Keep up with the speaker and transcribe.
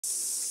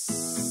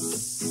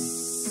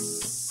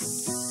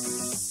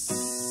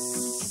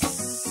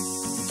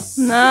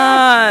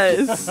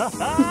Nice!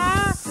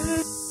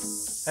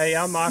 Hey,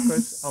 I'm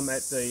Marcus. I'm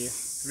at the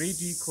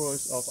 3D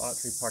course of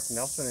Archery Park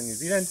Nelson in New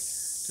Zealand.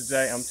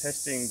 Today I'm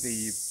testing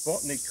the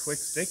Bodnik quick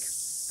stick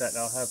that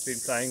I have been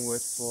playing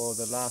with for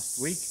the last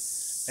week,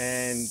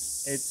 and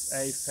it's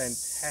a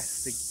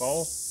fantastic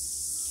bow.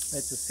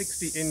 It's a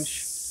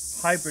 60-inch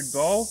hybrid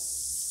bow.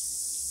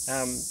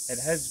 It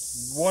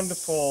has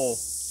wonderful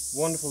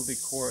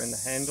decor in the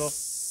handle.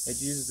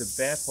 It uses a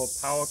bare pole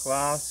power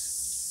glass.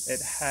 It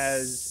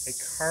has a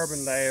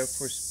carbon layer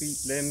for speed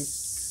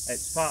limbs.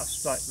 It's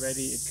fast flight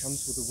ready. It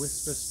comes with a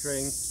whisper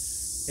string.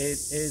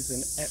 It is an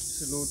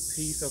absolute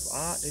piece of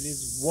art. It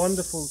is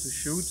wonderful to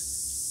shoot.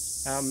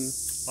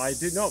 I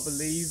did not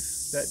believe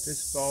that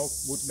this bow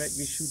would make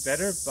me shoot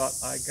better, but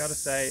I gotta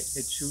say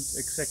it shoots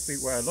exactly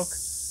where I look.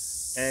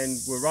 And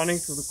we're running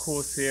through the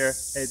course here.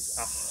 It's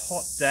a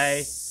hot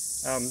day.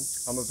 I'm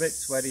a bit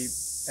sweaty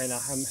and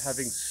I'm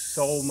having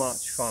so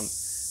much fun.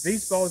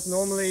 These bows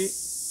normally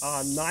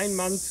are 9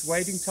 months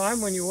waiting time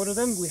when you order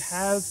them. We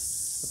have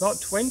about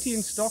 20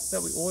 in stock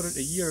that we ordered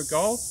a year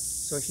ago.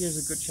 So here's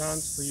a good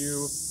chance for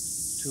you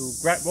to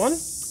grab one.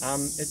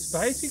 It's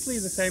basically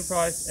the same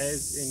price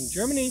as in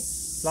Germany,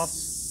 plus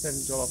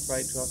 $7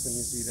 freight to us in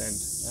New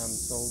Zealand.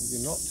 So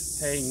you're not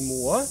paying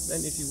more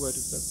than if you were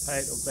to pay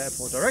it or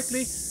therefore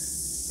directly.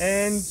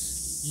 And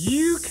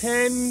you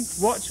can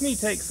watch me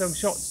take some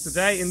shots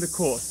today in the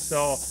course.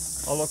 So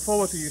I'll look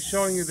forward to you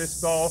showing you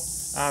this bow,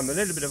 a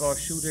little bit of our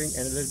shooting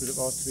and a little bit of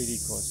our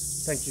 3D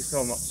course. Thank you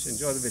so much.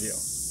 Enjoy the video.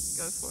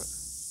 Go for it.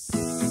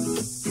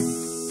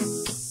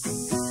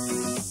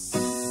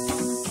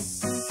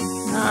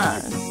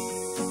 Nice.